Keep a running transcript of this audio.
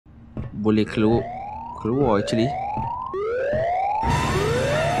boleh keluar actually.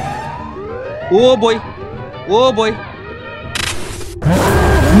 Oh boy. Oh boy.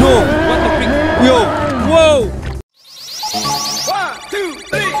 No, what the freak? Yo, whoa. 1, 2,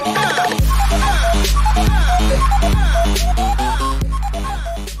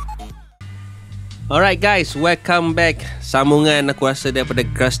 3. Alright guys, welcome back. Sambungan aku rasa daripada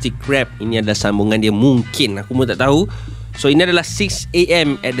Krusty Krab. Ini adalah sambungan dia mungkin, aku pun tak tahu. So ini adalah 6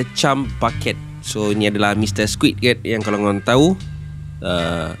 AM at the Chum Bucket. So ini adalah Mr. Squidward yang kalau korang tahu,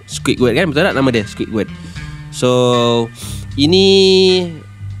 Squidward kan, betul tak nama dia? Squidward. So ini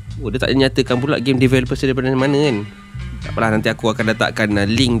dia tak nyatakan pula game developer daripada mana kan. Tak apalah, nanti aku akan letakkan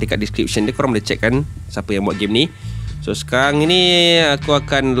link dekat description dia. Korang boleh check kan siapa yang buat game ni. So sekarang ini aku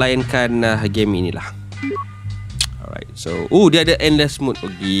akan layankan game inilah. Alright, so dia ada endless mode.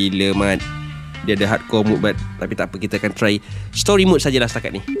 Oh gila mat. Dia ada hardcore mode tapi tak apa, kita akan try story mode sajalah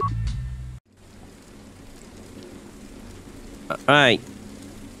setakat ni. Alright.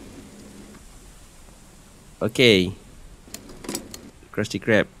 Okay, Krusty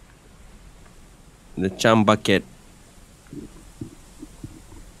Krab, the Chum Bucket.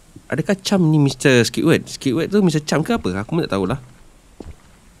 Adakah Chum ni Mr. Squidward? Squidward tu Mr. Chum ke apa? Aku pun tak tahulah.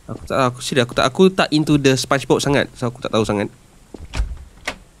 Aku tak into the SpongeBob sangat, so aku tak tahu sangat.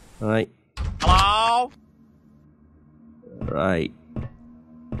 Alright. Hello. Right.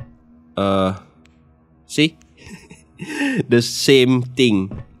 See? The same thing.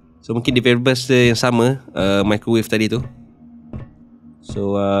 So mungkin developers yang sama, microwave tadi tu.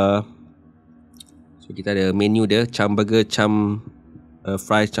 So kita ada menu dia, chum burger, chum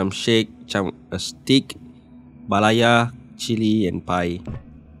fries, chum shake, chum stick, balaya, chili and pie.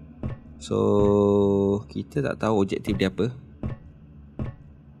 So kita tak tahu objektif dia apa.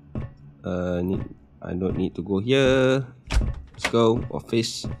 I don't need to go here. Let's go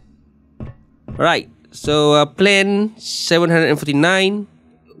office. Alright. So plan 749.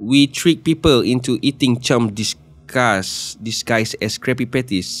 We trick people into eating chum disguised as Krabby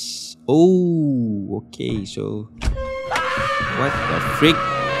Patties. Oh, okay. So what the frick?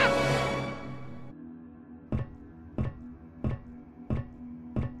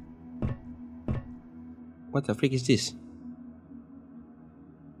 What the frick is this?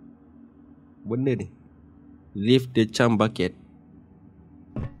 Benda ni. Leave the chum bucket.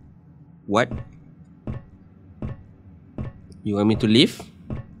 What? You want me to leave?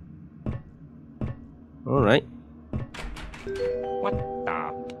 Alright. What the?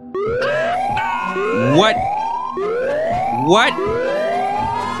 What? What?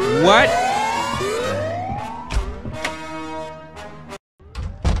 What?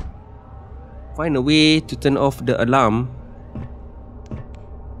 Find a way to turn off the alarm.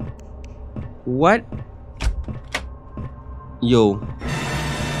 What? Yo.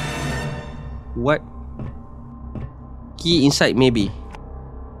 What? Key inside maybe.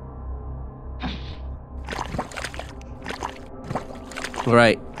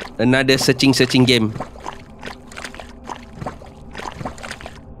 Alright, another searching game.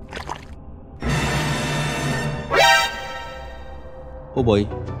 Oh boy.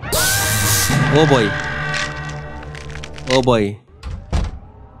 Oh boy. Oh boy.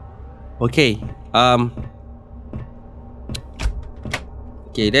 Okay.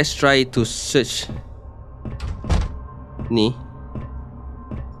 Okay, let's try to search ni.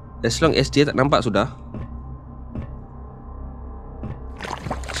 As long as dia tak nampak sudah.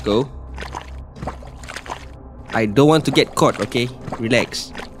 Let's go. I don't want to get caught, okay?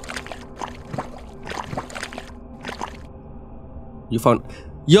 Relax. You found...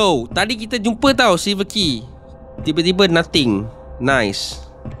 Yo, tadi kita jumpa tau silver key. Tiba-tiba nothing. Nice.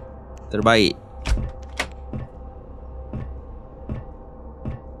 Terbaik.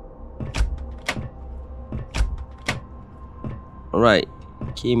 Alright.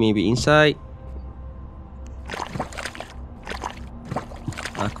 Okay, maybe inside.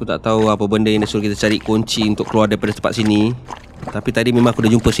 Aku tak tahu apa benda yang dia suruh kita cari kunci untuk keluar daripada tempat sini. Tapi tadi memang aku dah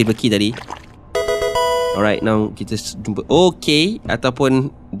jumpa silver key tadi. Alright, now kita jumpa. Okay,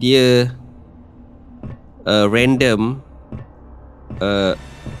 ataupun dia random.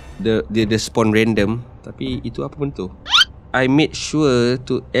 Dia spawn random. Tapi itu apa benda tu? I made sure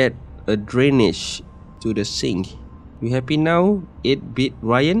to add a drainage to the sink. You happy now, 8-bit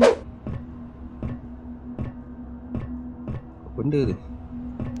Ryan? Apa benda tu?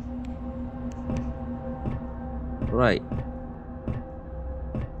 Right.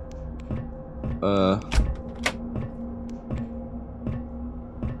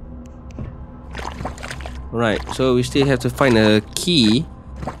 Right, so we still have to find a key.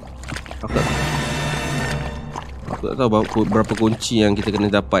 Aku Aku tak tahu berapa kunci yang kita kena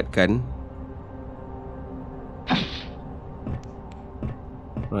dapatkan.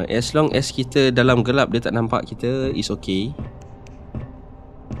 Right, as long as kita dalam gelap dia tak nampak kita, is okay.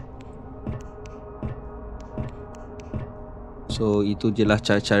 So itu je lah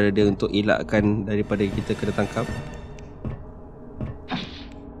cara-cara dia untuk elakkan daripada kita kena tangkap.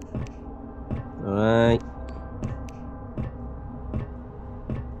 Alright.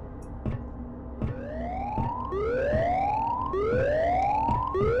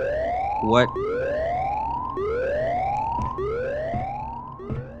 What?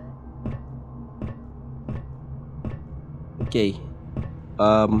 Okay.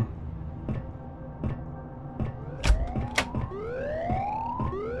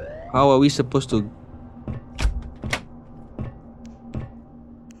 How are we supposed to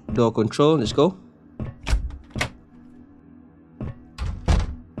door control? Let's go.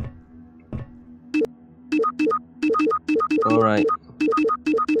 Alright.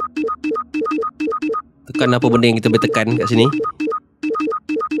 Tekan apa benda yang kita boleh tekan kat sini.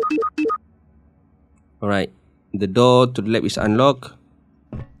 Alright. The door to the left is unlocked.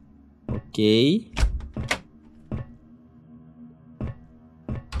 Okay.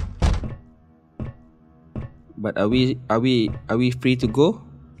 But are we free to go?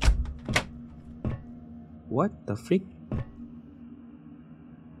 What the freak?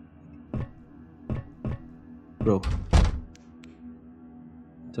 Bro.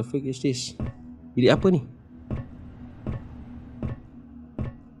 What the freak is this? Bilik apa ni?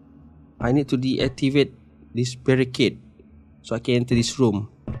 I need to deactivate this barricade so I can enter this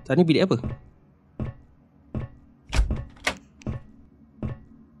room. Tadi bilik apa?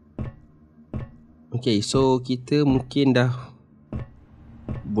 Okay, so kita mungkin dah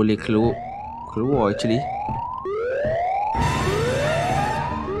boleh keluar actually.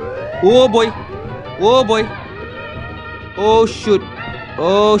 Oh boy. Oh boy. Oh shoot.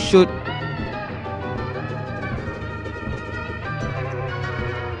 Oh shoot.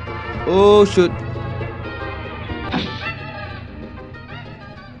 Oh shoot.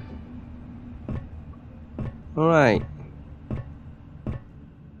 Alright.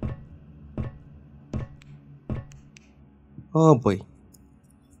 Oh boy.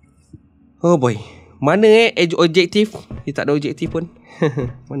 Oh boy. Mana objektif? Dia tak ada objektif pun.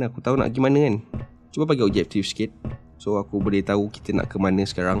 Mana aku tahu nak pergi mana kan. Cuba bagi objektif sikit, so aku boleh tahu kita nak ke mana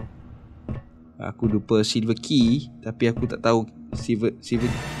sekarang. Aku lupa silver key, tapi aku tak tahu silver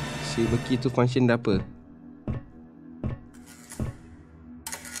key tu function dah apa.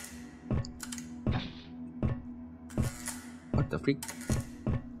 What the freak?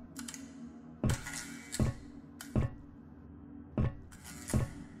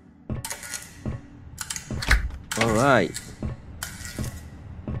 Alright.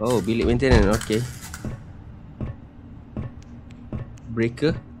 Oh, bilik maintenance. Okay.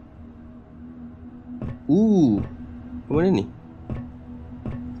 Breaker. Mana ni?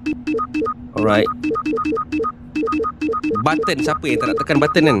 Alright. Button. Siapa yang tak nak tekan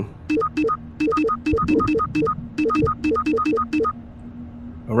button kan?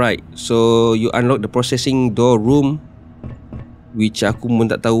 Alright. So you unlock the processing door room, which aku pun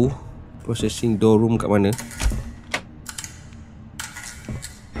tak tahu processing door room kat mana.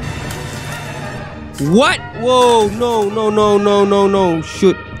 What? Whoa, no.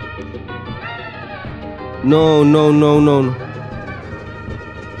 Shoot. No.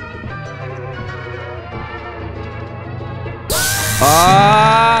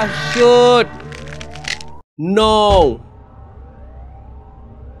 Shoot. No.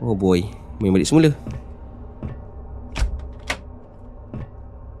 Oh boy, main balik semula.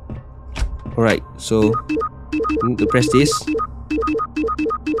 Alright, so need to press this.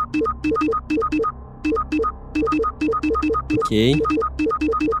 Okay.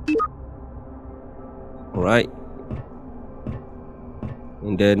 Alright.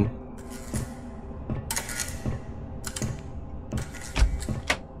 And then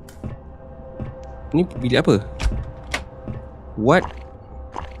ni bilik apa? What?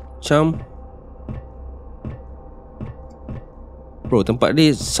 Chum. Bro, tempat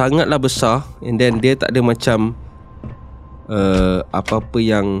dia sangatlah besar. And then dia tak ada macam apa-apa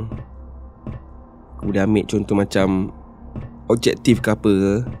yang aku boleh ambil contoh macam objektif ke apa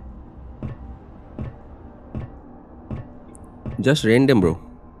ke. Just random bro.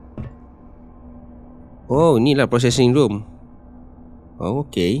 Oh, inilah processing room. Oh,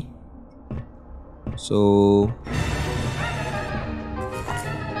 okay. So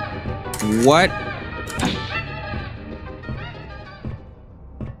what?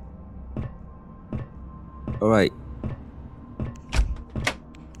 Alright.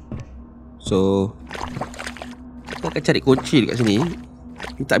 So Dia akan cari kunci dekat sini.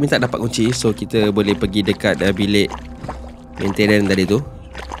 Minta dapat kunci. So kita boleh pergi dekat bilik maintenance tadi tu.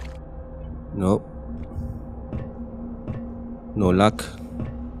 Nope. No luck.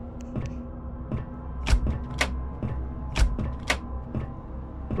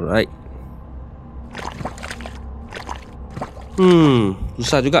 Right.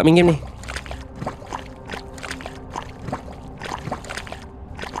 Susah juga main game ni.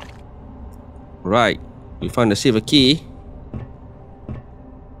 Right. We found the silver key.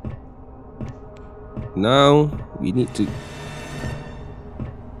 Now we need to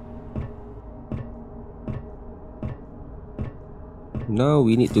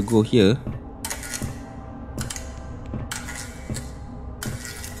go here.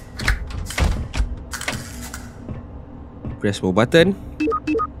 Press more button.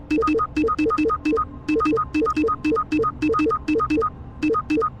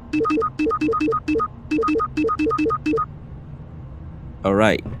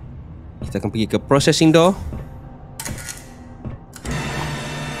 Alright. Kita akan pergi ke processing door.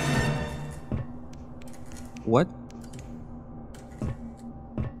 What?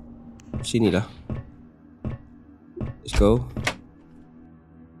 Sini lah. Let's go.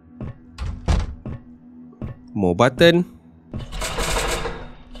 More button.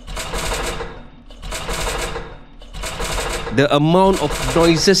 The amount of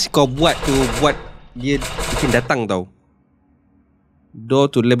noises kau buat tu buat dia bikin datang tau.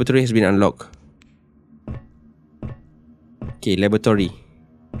 Door to laboratory has been unlocked. Okay, laboratory.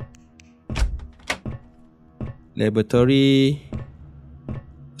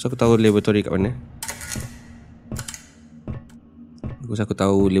 So aku tahu laboratory kat mana. Aku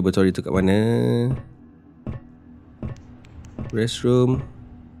tahu laboratory tu kat mana. Restroom.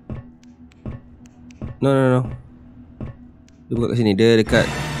 No. Dia buka kat sini. Dia dekat.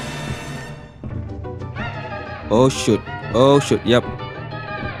 Oh shoot. Yup.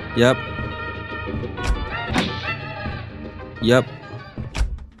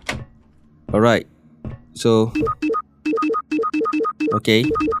 Alright. So okay.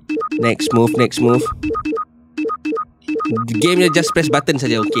 Next move. The game dia just press button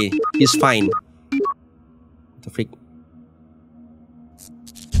saja. Okay, he's fine. What the freak?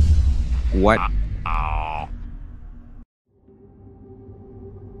 What?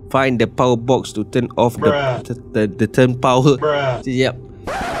 Find the power box to turn off the turn power. Yep.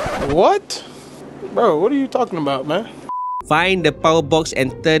 What? Bro, what are you talking about, man? Find the power box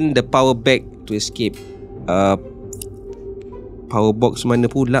and turn the power back to escape. Power box mana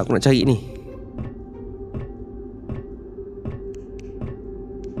pula aku nak cari ni?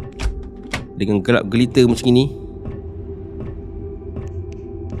 Dengan gelap gelita macam ni.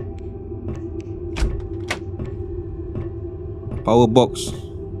 Power box.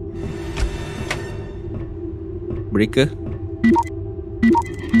 Breaker.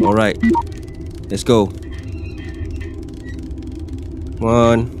 Alright. Let's go. Come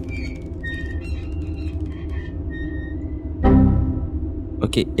on.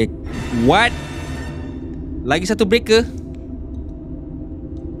 Okay. What? Lagi satu breaker.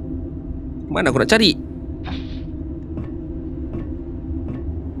 Mana aku nak cari?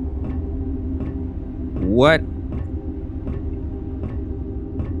 What?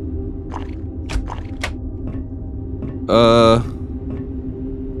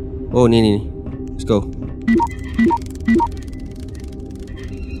 Oh ni. Let's go.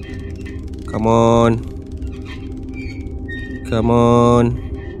 Come on.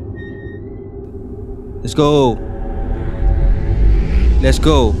 Let's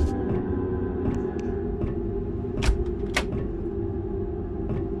go.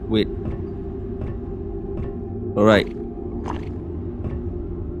 Wait. Alright.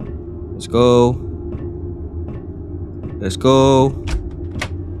 Let's go.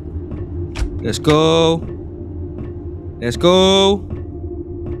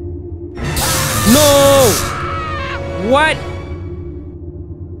 No! What?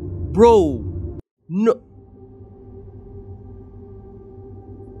 Bro. No.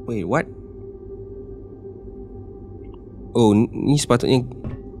 Wait, what? Oh, ni sepatutnya.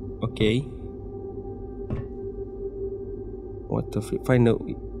 Okay. What the freak? Find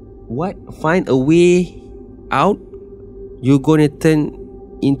a way out. You're gonna turn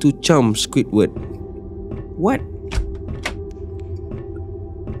into chum, Squidward. What?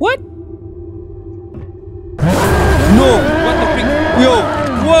 No! What the freak? Yo!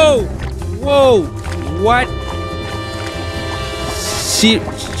 Whoa! What?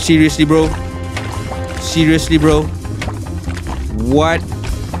 Seriously, bro? What?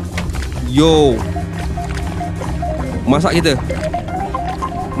 Yo! Masak kita.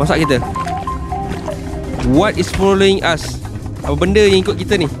 What is following us? Apa benda yang ikut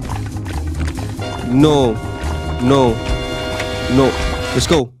kita ni? No. No. No. Let's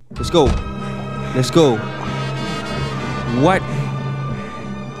go. Let's go. Let's go. What?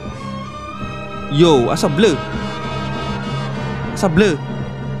 Yo, asal blur? Asal blur?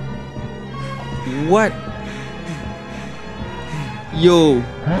 What? Yo.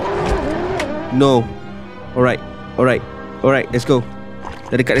 No. Alright. Alright. Alright, let's go.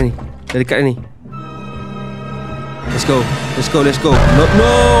 Dah dekat dah ni. Dah dekat dah ni. Let's go. Let's go. Let's go. No.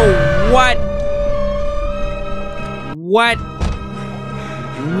 No. What? What?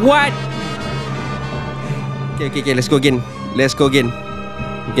 What? Okay. Let's go again. Let's go again.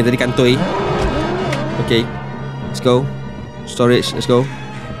 Okay, tadi kantoi. Okay. Let's go. Storage. Let's go.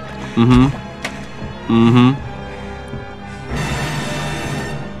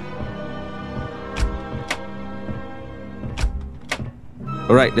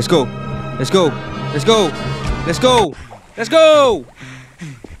 Alright, let's go. Let's go. Let's go. Let's go. Let's go.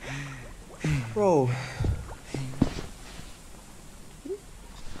 Bro.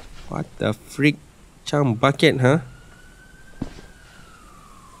 What the freak? Chum bucket, huh?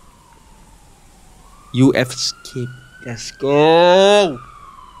 UF skip. Let's go.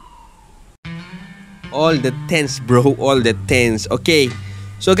 All the tens, bro. All the tens. Okay.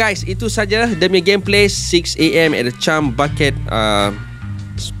 So guys, itu saja demi gameplay 6 AM at the chum bucket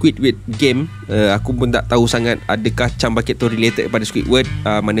Squidward game. Aku pun tak tahu sangat adakah chum bucket tu related kepada Squidward.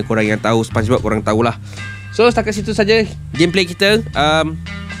 Mana korang yang tahu, SpongeBob korang tahulah. So setakat situ saja gameplay kita.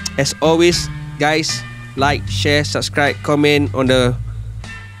 As always guys, like, share, subscribe, comment on the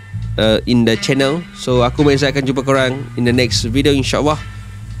in the channel. So aku Moanzai akan jumpa korang in the next video insyaAllah.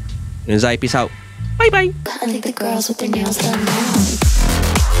 Moanzai, peace out. Bye bye. I think the girls with their nails done now.